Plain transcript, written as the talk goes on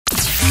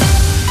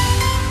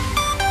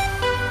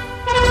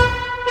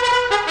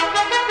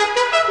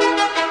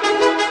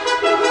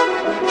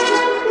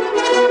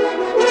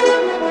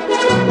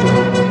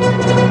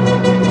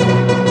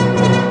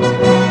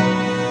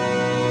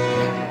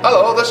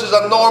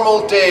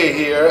normal day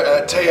here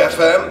at Tay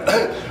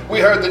FM.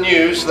 We heard the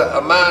news that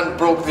a man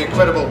broke the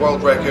incredible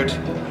world record.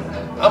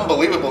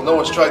 Unbelievable, no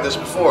one's tried this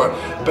before.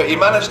 But he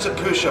managed to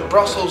push a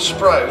Brussels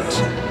sprout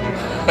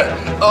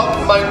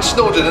up Mount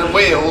Snowdon in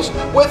Wales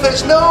with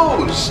his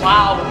nose.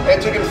 Wow.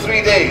 It took him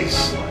 3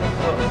 daes.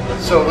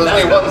 So there's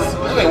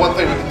only one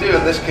thing we can do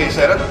in this case,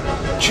 Erin.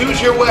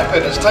 Choose your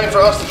weapon. It's time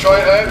for us to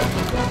try it out.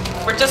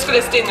 We're just going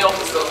to stay in the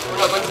office though. We're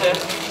not going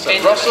to... It's a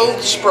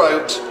Brussels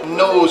sprout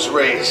nose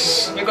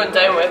race. You're going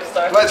down,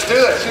 Webster. Let's do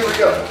this. Here we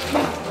go.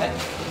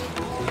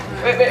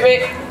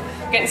 Wait.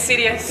 Getting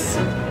serious.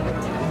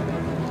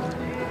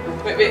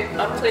 Wait.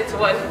 I'll play to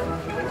one.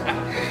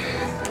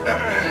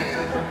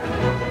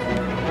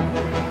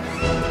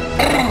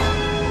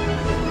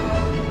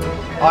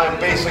 I'm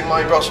basing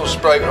my Brussels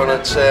sprout on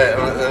its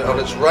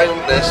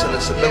roundness and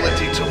its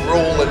ability to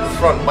roll in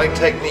front. My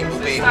technique will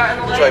be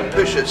to try and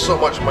push it so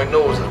much in my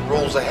nose that it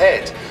rolls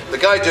ahead. The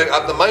guy doing it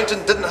up the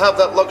mountain didn't have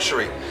that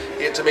luxury.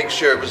 He had to make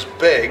sure it was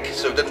big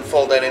so it didn't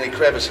fall down any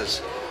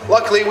crevices.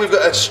 Luckily, we've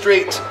got a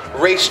straight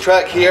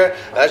racetrack here,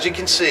 as you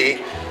can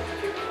see.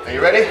 Are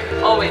you ready?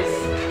 Always.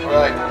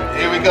 Right,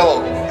 here we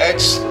go.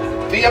 It's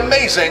the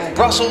amazing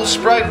Brussels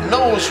sprout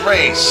nose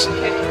race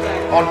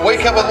on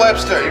Wake Up with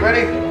Webster. Are you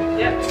ready?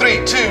 Yeah.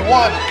 3, 2,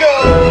 1, go!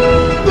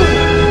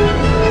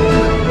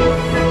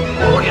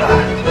 Oh yeah!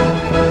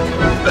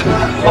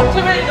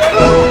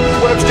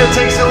 Webster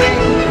takes the lead.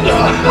 No,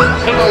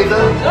 he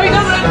doesn't. No, he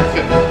doesn't.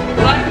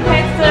 I'm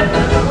competitive.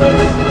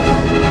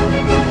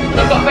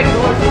 I've got a big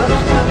nose.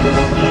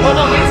 Oh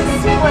no, it's a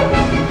split.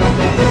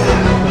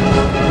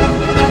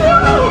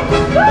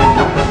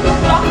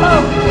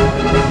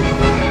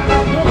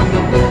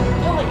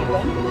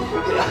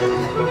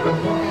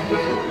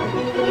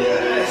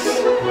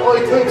 Oh,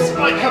 he takes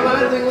my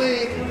commanding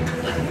lead,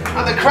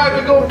 and the crowd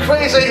are going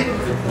crazy.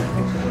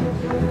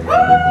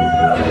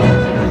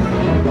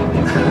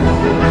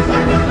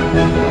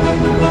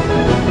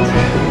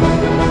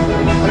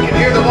 I can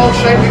hear them all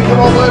shouting, "Come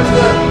on,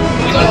 Webster!"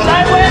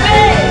 Time with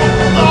me!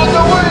 Oh,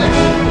 no way!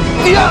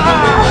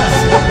 Yes!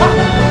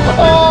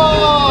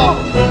 Oh,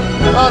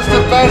 that's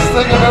the best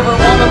thing I've ever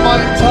won in my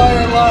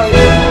entire life.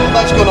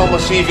 That's going on my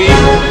CV.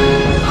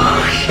 Oh,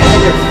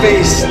 your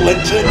face,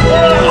 Linton.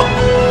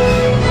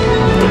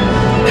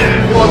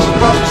 Who wants a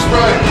Brussels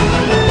sprout?